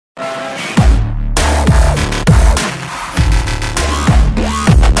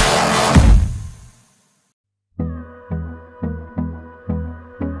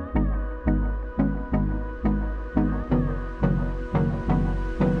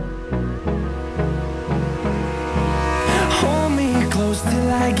close till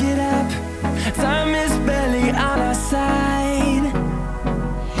I get up. Time is barely on our side.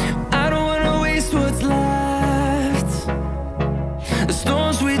 I don't wanna waste what's left. The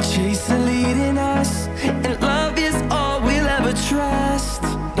storms we chase are leading us, and love is all we'll ever trust.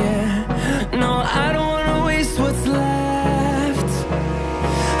 Yeah, no, I don't wanna waste what's left.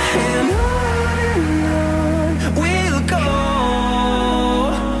 And on we'll go,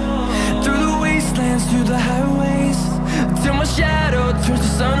 through the wastelands, through the highways, till my shadow turns to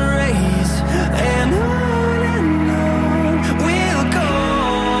sun rays. And on we'll go,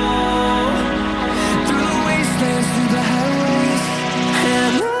 through the wastelands, through the highways,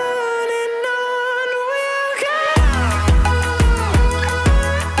 and on we'll go.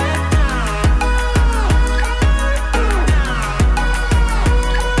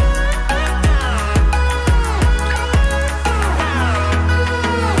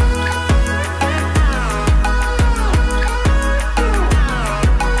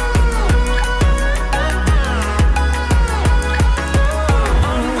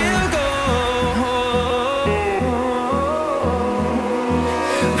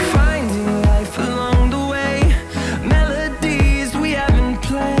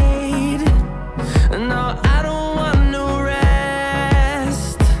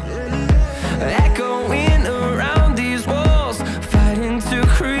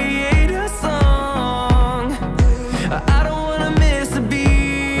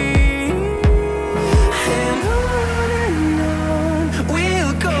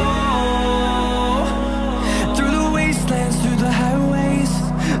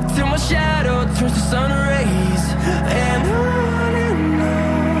 Turns to sun rays, and on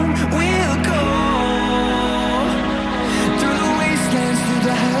we'll go, through the wastelands, through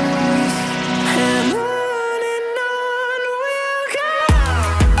the highways, and on we'll go.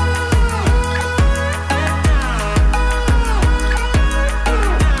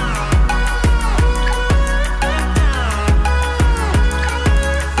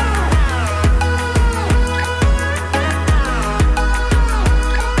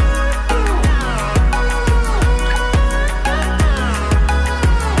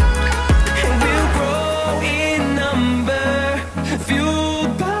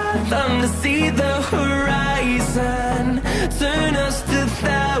 See the horizon, turn us to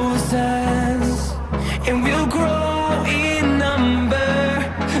thousands, and we'll grow in number,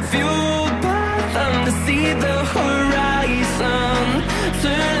 fueled by them to see the horizon,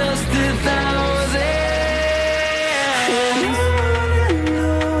 turn us to thousands, and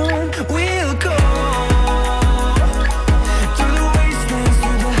on we'll go, through the wastelands,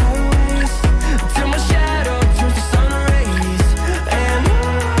 through the highways, till my shadow turns to sun rays, and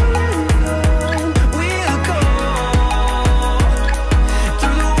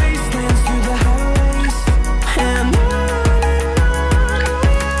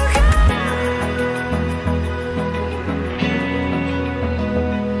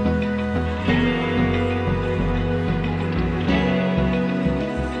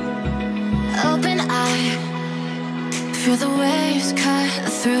feel the waves cut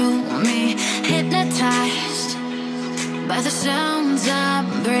through me, hypnotized by the sounds I'm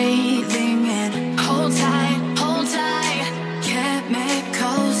breathing in. Hold tight.